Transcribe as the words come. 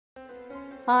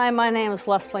Hi, my name is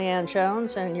Leslie Ann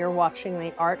Jones, and you're watching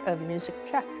The Art of Music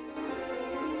Tech.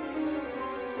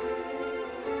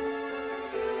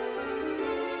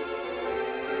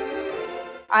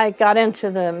 I got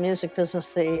into the music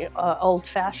business the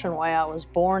old-fashioned way. I was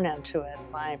born into it.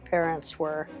 My parents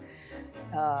were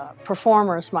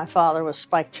performers. My father was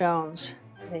Spike Jones,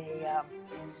 the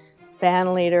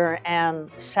band leader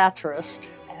and satirist,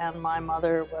 and my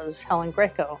mother was Helen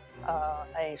Greco,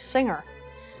 a singer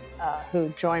who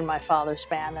joined my father's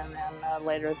band, and then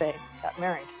later they got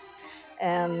married.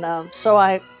 And so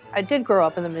I did grow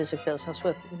up in the music business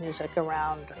with music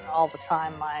around all the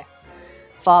time. My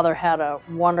father had a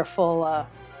wonderful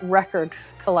record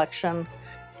collection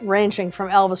ranging from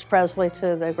Elvis Presley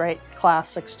to the great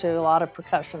classics to a lot of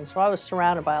percussion. So I was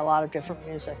surrounded by a lot of different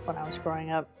music when I was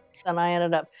growing up. And I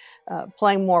ended up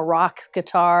playing more rock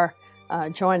guitar,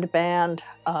 joined a band.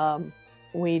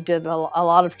 We did a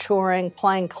lot of touring,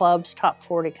 playing clubs, top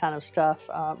 40 kind of stuff,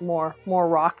 more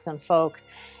rock than folk.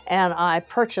 And I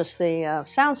purchased the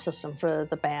sound system for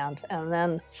the band and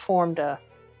then formed a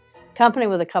company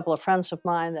with a couple of friends of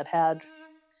mine that had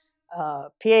PA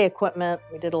equipment.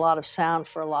 We did a lot of sound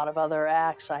for a lot of other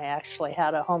acts. I actually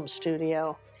had a home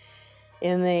studio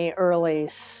in the early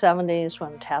 70s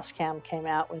when Tascam came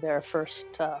out with their first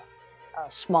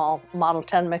small Model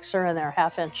 10 mixer and their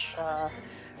half-inch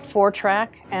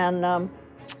 4-track. And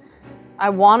I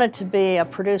wanted to be a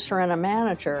producer and a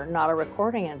manager, not a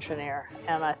recording engineer.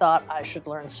 And I thought I should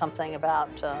learn something about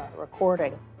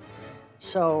recording.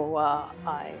 So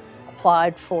I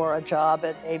applied for a job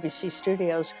at ABC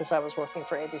Studios because I was working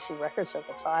for ABC Records at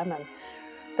the time, and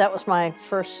that was my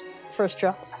first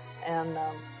job. And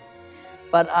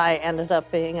but I ended up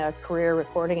being a career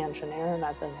recording engineer, and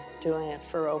I've been doing it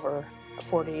for over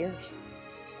 40 years.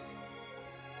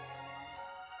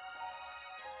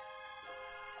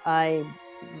 I,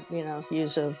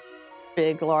 use a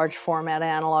big, large format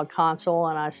analog console,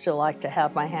 and I still like to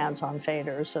have my hands on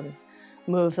faders and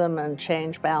move them and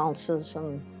change balances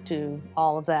and do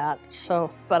all of that.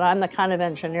 But I'm the kind of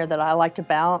engineer that I like to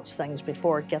balance things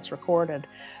before it gets recorded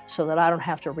so that I don't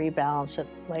have to rebalance it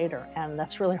later. And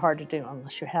that's really hard to do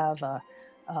unless you have a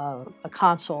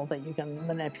console that you can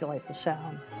manipulate the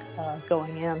sound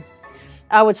going in.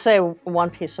 I would say one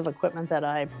piece of equipment that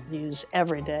I use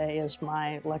every day is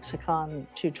my Lexicon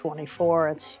 224.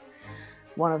 It's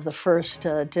one of the first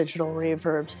digital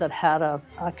reverbs that had a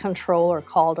controller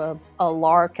called a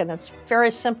Lark, and it's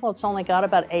very simple. It's only got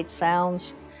about 8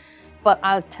 sounds, but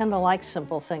I tend to like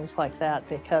simple things like that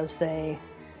because they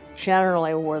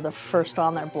generally were the first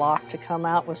on their block to come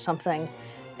out with something,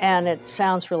 and it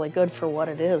sounds really good for what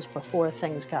it is before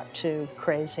things got too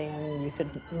crazy and you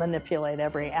could manipulate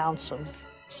every ounce of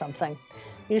something.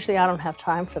 Usually I don't have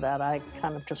time for that. I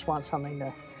kind of just want something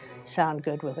to sound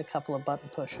good with a couple of button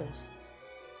pushes.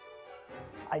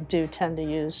 I do tend to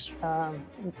use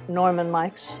Neumann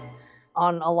mics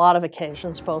on a lot of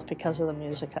occasions, both because of the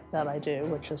music that I do,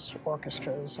 which is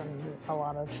orchestras and a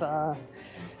lot of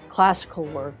classical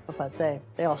work, but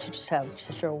they also just have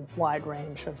such a wide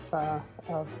range of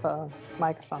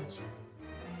microphones.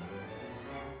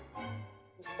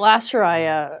 Last year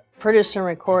I produced and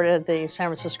recorded the San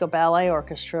Francisco Ballet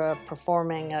Orchestra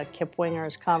performing Kip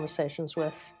Winger's Conversations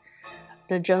with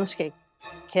Nijinsky.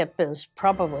 Kip is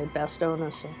probably best known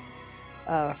as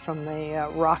from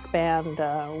the rock band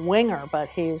Winger, but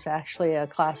he's actually a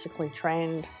classically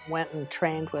trained, went and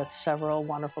trained with several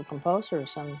wonderful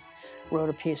composers and wrote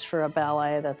a piece for a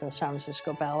ballet that the San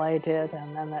Francisco Ballet did,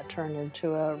 and then that turned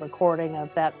into a recording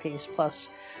of that piece plus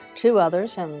 2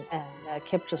 others, and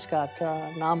Kip just got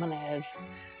nominated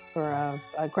for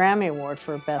a Grammy Award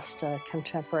for Best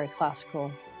Contemporary Classical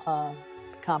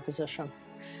Composition.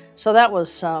 So that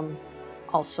was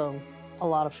also a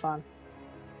lot of fun.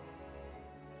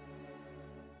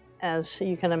 As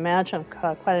you can imagine,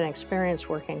 quite an experience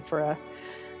working for a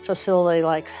facility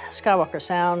like Skywalker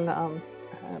Sound,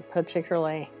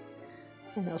 particularly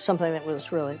something that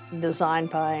was really designed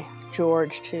by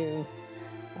George to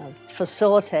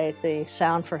facilitate the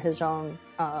sound for his own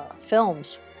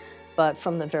films. But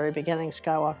from the very beginning,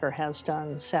 Skywalker has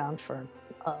done sound for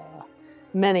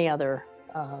many other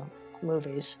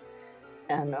movies.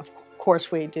 And of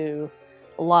course, we do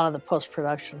a lot of the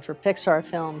post-production for Pixar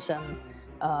films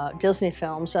and Disney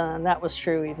films, and that was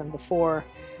true even before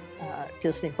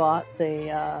Disney bought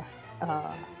the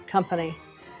company.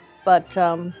 But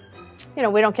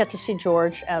we don't get to see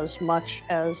George as much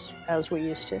as we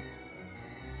used to.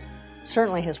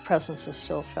 Certainly, his presence is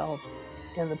still felt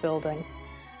in the building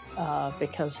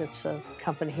because it's a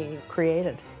company he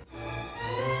created.